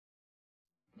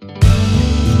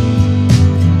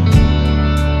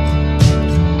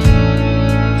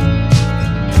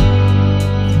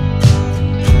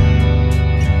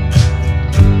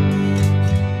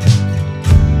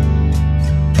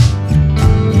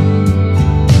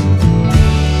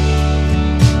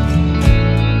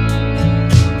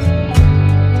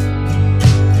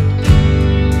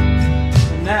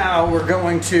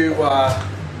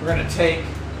to take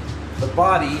the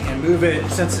body and move it,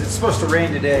 since it's supposed to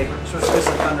rain today. It's supposed to be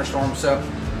some thunderstorm, so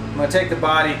I'm going to take the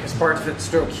body because parts of it's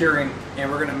still curing, and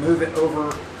we're going to move it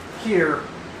over here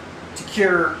to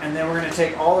cure, and then we're going to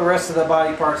take all the rest of the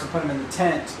body parts and put them in the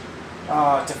tent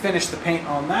to finish the paint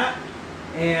on that.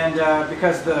 And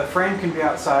because the frame can be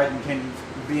outside and can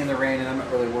be in the rain, and I'm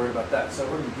not really worried about that, so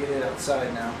we're going to get it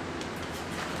outside now.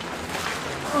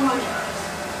 Oh my gosh.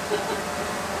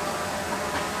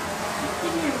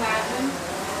 Can you imagine?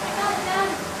 I got it done.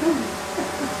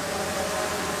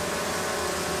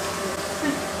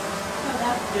 Oh,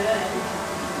 that's good.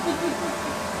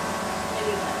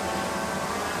 Maybe less.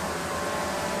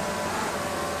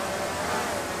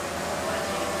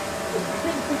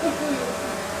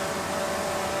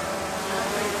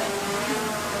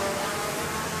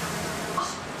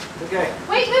 Okay.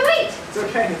 Wait. It's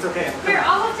okay, it's okay. Here,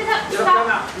 I'll lift it up. It'll come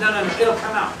out. No, it'll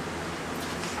come out.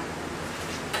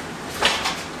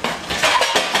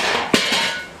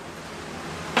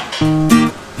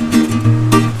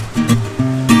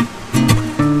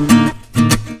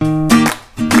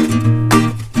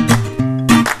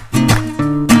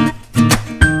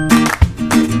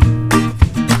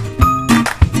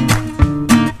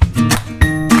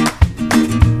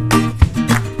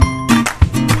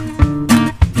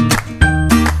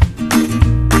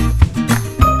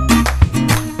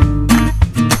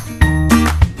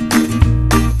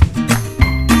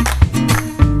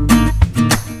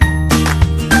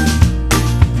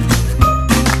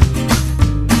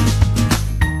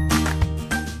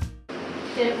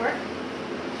 Did it work?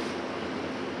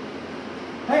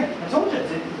 Hey, I told you,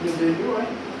 you'll do it your way.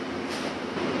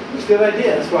 It was a good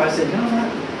idea. That's why I said, no,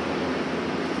 not.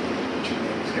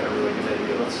 He's got a really good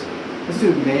idea. Let's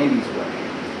do it Mandy's way.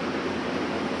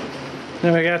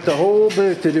 Then we got the whole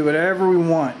booth to do whatever we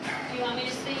want. Do you want me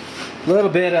to speak? A little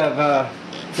bit of,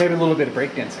 maybe a little bit of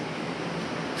breakdancing.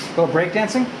 A little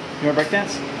breakdancing? You want to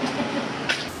breakdance?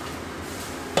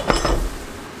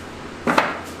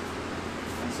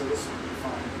 So this will be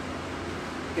fine.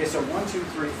 Okay, so 1, 2,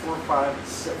 3, 4, 5,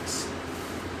 6.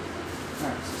 All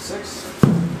right, so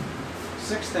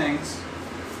six things.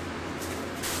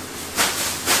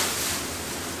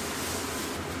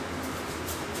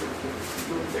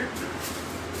 Go up there.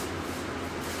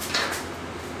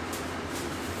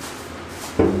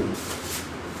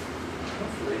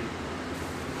 Hopefully.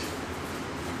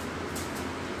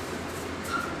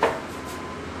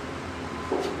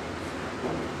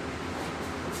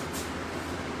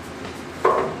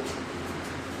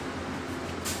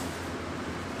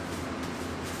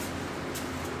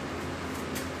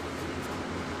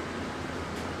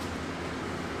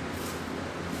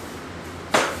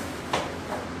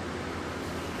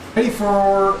 Ready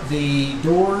for the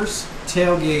doors,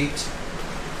 tailgate,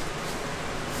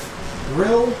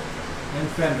 grill, and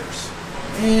fenders,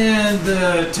 and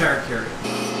the tire carrier.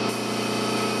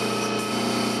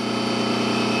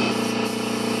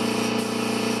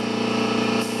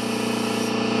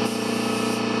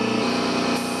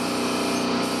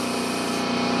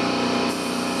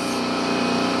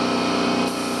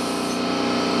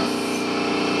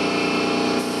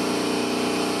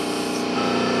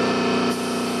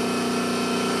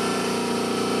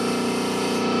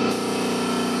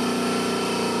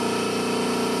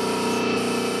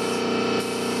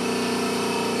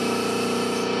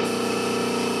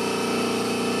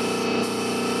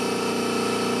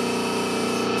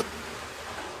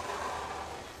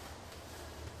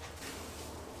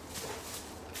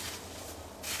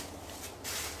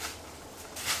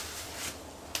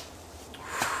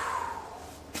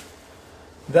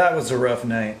 That was a rough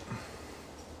night.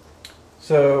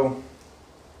 So,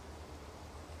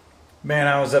 man,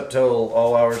 I was up till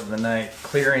all hours of the night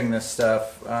clearing this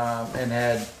stuff and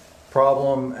had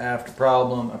problem after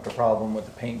problem after problem with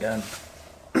the paint gun.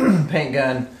 Paint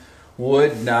gun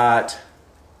would not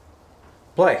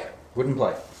play, wouldn't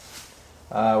play.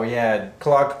 We had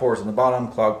clogged pores on the bottom,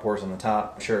 clogged pores on the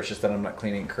top. Sure, it's just that I'm not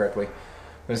cleaning it correctly.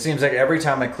 But it seems like every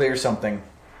time I clear something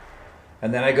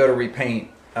and then I go to repaint,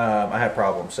 I have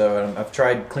problems. So I've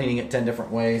tried cleaning it 10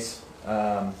 different ways.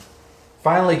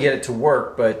 Finally get it to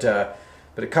work, but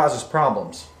it causes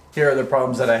problems. Here are the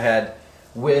problems that I had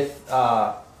with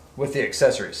the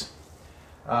accessories.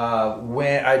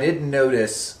 When I didn't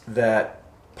notice that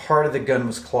part of the gun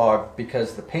was clogged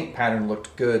because the paint pattern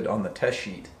looked good on the test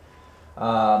sheet.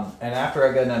 And after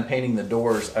I got done painting the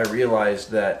doors, I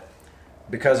realized that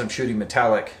because I'm shooting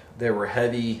metallic, there were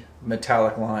heavy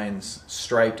metallic lines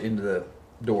striped into the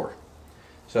door.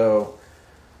 So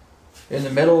in the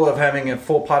middle of having a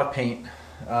full pot of paint,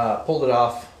 pulled it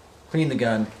off, cleaned the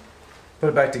gun, put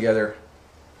it back together,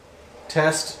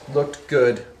 Test looked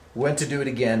good. Went to do it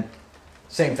again.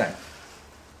 Same thing.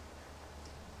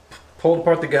 Pulled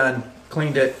apart the gun,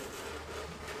 cleaned it.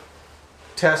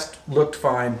 Test looked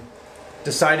fine.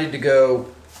 Decided to go.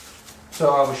 So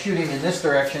I was shooting in this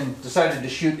direction. Decided to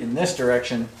shoot in this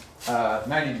direction,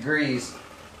 90 degrees,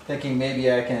 thinking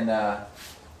maybe I can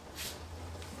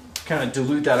kind of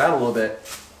dilute that out a little bit.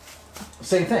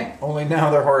 Same thing, only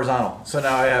now they're horizontal. So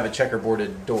now I have a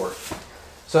checkerboarded door.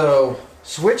 So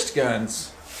switched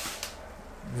guns,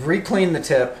 re-cleaned the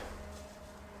tip,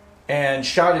 and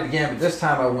shot it again. But this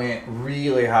time I went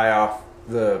really high off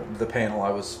the panel.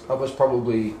 I was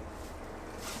probably,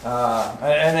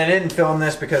 and I didn't film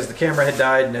this because the camera had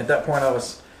died, and at that point I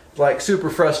was like super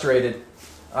frustrated.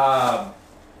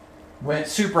 Went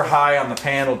super high on the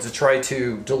panel to try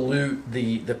to dilute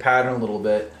the pattern a little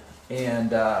bit,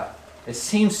 and it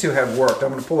seems to have worked. I'm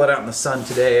going to pull it out in the sun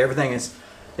today. Everything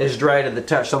is dry to the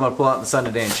touch, so I'm going to pull it out in the sun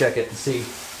today and check it and see.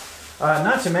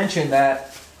 Not to mention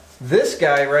that this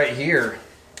guy right here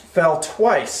fell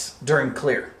twice during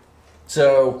clear.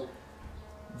 So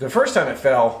the first time it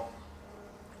fell,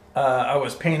 I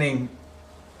was painting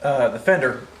the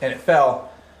fender and it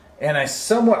fell, and I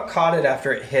somewhat caught it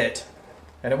after it hit,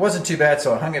 and it wasn't too bad,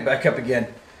 so I hung it back up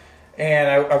again,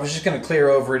 and I was just going to clear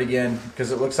over it again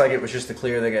because it looks like it was just the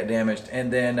clear that got damaged.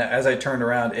 And then as I turned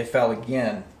around, it fell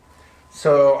again.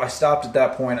 So I stopped at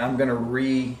that point. I'm going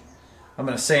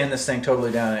to sand this thing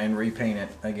totally down and repaint it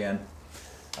again.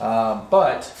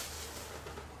 But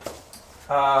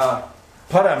I'm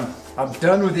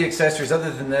done with the accessories other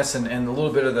than this and a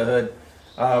little bit of the hood,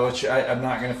 which I'm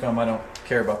not going to film. I don't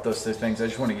care about those things. I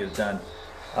just want to get it done.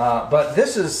 But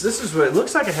this is what it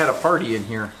looks like. I had a party in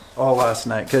here all last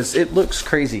night because it looks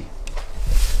crazy.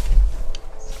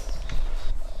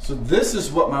 So this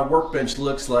is what my workbench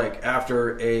looks like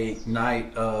after a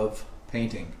night of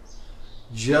painting.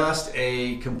 Just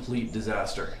a complete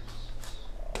disaster.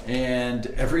 And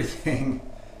everything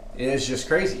is just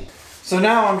crazy. So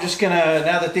now I'm just gonna,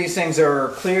 now that these things are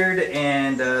cleared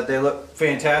and they look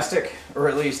fantastic, or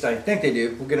at least I think they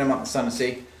do, we'll get them out in the sun to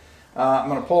see. I'm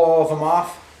gonna pull all of them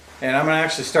off, and I'm gonna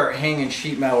actually start hanging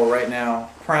sheet metal right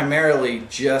now, primarily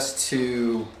just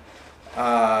to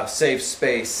save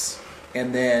space.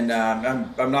 And then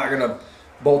I'm not gonna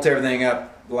bolt everything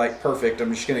up like perfect.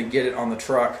 I'm just gonna get it on the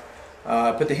truck,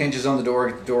 put the hinges on the door,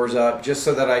 get the doors up, just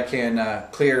so that I can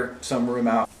clear some room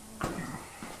out.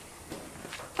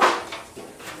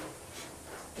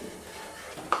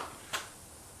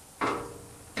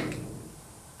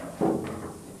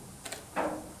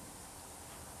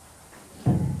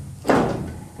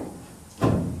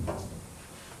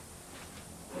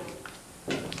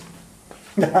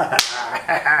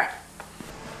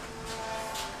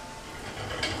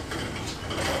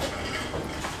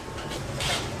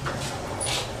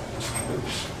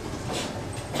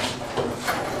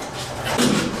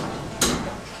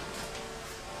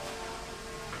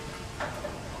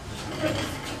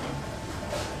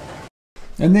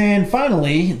 And then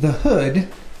finally, the hood.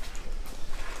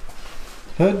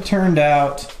 Hood turned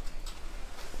out,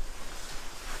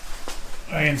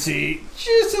 I can see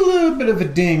just a little bit of a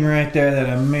ding right there that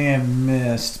I may have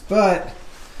missed. But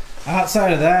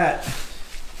outside of that,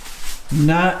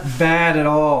 not bad at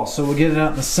all. So we'll get it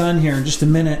out in the sun here in just a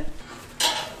minute.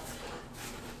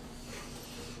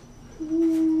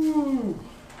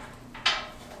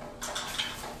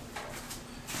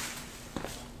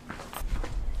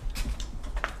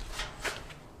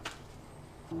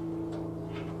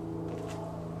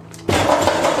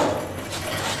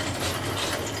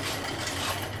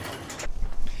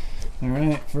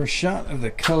 Alright, first shot of the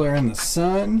color in the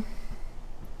sun.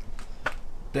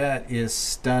 That is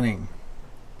stunning.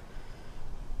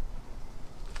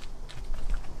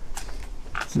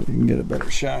 So we can get a better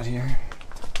shot here.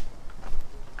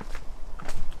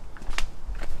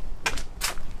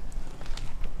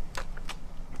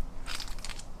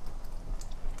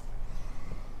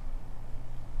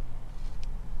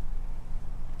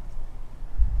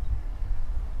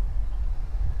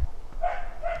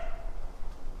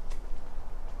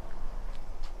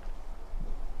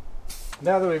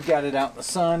 Now that we've got it out in the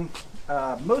sun,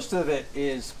 most of it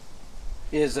is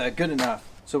good enough.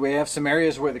 So we have some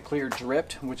areas where the clear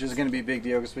dripped, which is going to be a big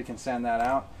deal because we can sand that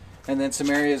out. And then some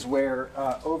areas where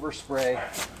overspray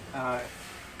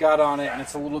got on it and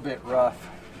it's a little bit rough.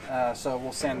 So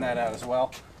we'll sand that out as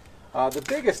well. The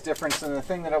biggest difference, and the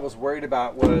thing that I was worried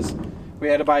about, was we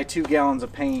had to buy 2 gallons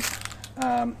of paint,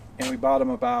 and we bought them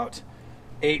about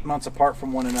 8 months apart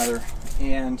from one another.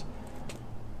 And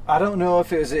I don't know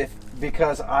if it was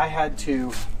because I had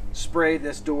to spray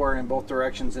this door in both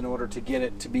directions in order to get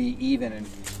it to be even,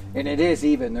 and it is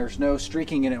even. There's no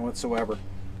streaking in it whatsoever.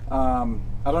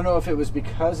 I don't know if it was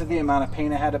because of the amount of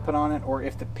paint I had to put on it or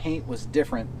if the paint was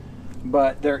different,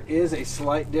 but there is a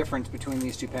slight difference between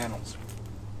these two panels.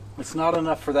 It's not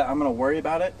enough for that I'm going to worry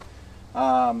about it,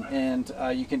 and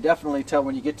you can definitely tell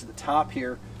when you get to the top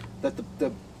here that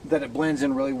that it blends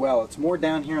in really well. It's more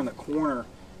down here in the corner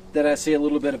that I see a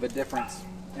little bit of a difference,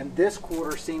 and this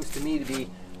quarter seems to me to be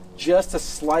just a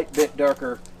slight bit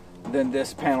darker than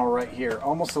this panel right here,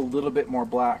 almost a little bit more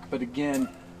black. But again,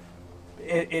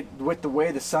 it with the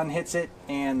way the sun hits it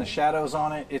and the shadows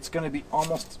on it, it's going to be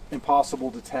almost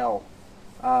impossible to tell,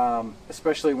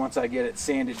 especially once I get it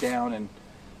sanded down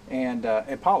and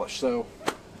polished. So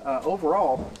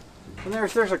overall, and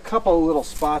there's a couple of little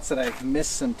spots that I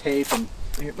missed some tape, and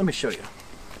here, let me show you.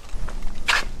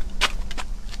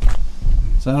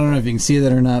 So I don't know if you can see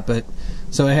that or not, but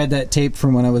so I had that tape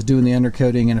from when I was doing the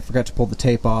undercoating and I forgot to pull the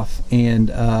tape off, and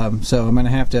so I'm going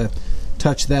to have to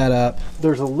touch that up.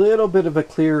 There's a little bit of a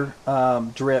clear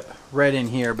drip right in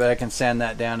here, but I can sand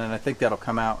that down and I think that'll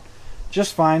come out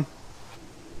just fine.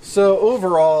 So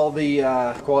overall, the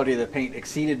quality of the paint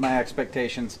exceeded my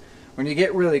expectations. When you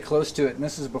get really close to it, and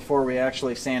this is before we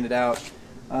actually sand it out,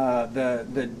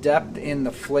 the depth in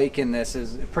the flake in this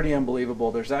is pretty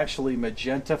unbelievable. There's actually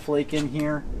magenta flake in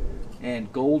here,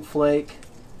 and gold flake,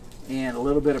 and a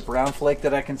little bit of brown flake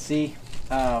that I can see.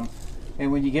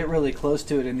 And when you get really close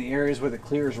to it in the areas where the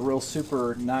clear is real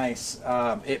super nice,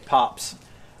 it pops.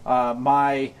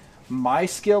 My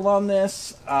skill on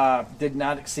this did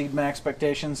not exceed my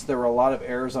expectations. There were a lot of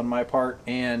errors on my part,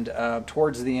 and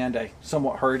towards the end I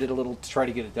somewhat hurried it a little to try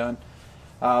to get it done.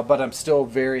 But I'm still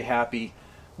very happy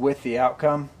with the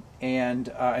outcome, and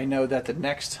I know that the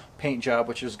next paint job,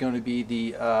 which is going to be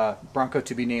the Bronco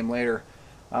to be named later,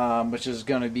 which is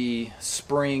going to be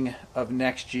spring of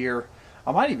next year.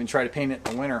 I might even try to paint it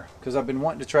in the winter, because I've been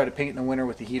wanting to try to paint in the winter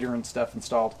with the heater and stuff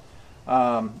installed.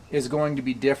 Is going to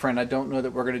be different. I don't know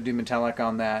that we're going to do metallic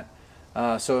on that,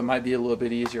 so it might be a little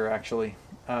bit easier actually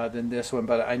than this one,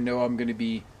 but I know I'm going to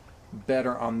be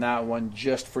better on that one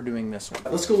just for doing this one.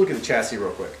 Let's go look at the chassis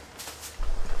real quick.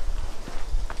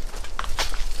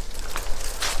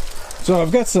 So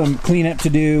I've got some cleanup to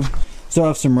do. Still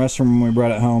have some rust from when we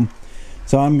brought it home.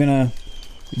 So I'm gonna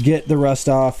get the rust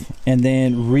off and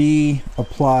then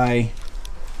reapply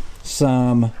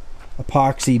some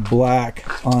epoxy black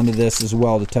onto this as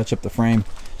well to touch up the frame,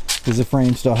 because the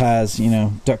frame still has, you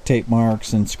know, duct tape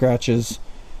marks and scratches,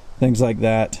 things like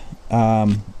that.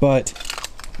 But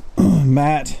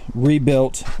Matt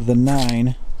rebuilt the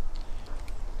 9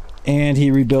 and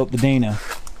he rebuilt the Dana.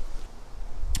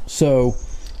 So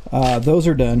those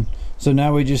are done. So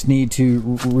now we just need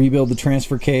to rebuild the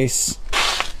transfer case.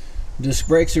 Disc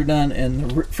brakes are done in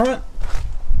the front.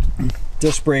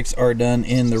 Disc brakes are done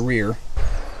in the rear.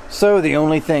 So the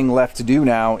only thing left to do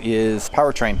now is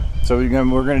powertrain. So we're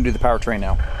going to do the powertrain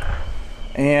now.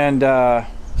 And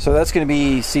so that's going to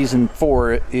be season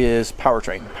 4 is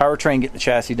powertrain. Powertrain, get the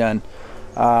chassis done.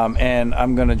 And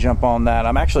I'm going to jump on that.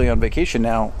 I'm actually on vacation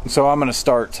now, so I'm going to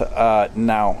start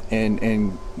now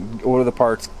and order the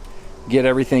parts, get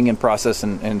everything in process,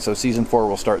 and so season 4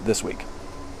 will start this week.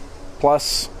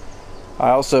 Plus,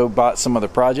 I also bought some other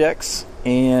projects,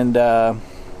 and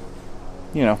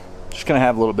you know, just going to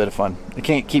have a little bit of fun. I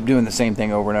can't keep doing the same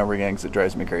thing over and over again because it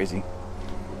drives me crazy.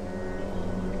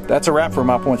 That's a wrap for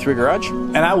My Point 3 Garage,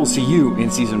 and I will see you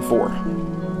in season 4.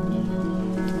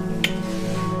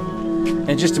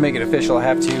 And just to make it official, I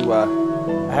have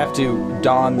to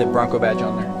don the Bronco badge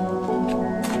on there.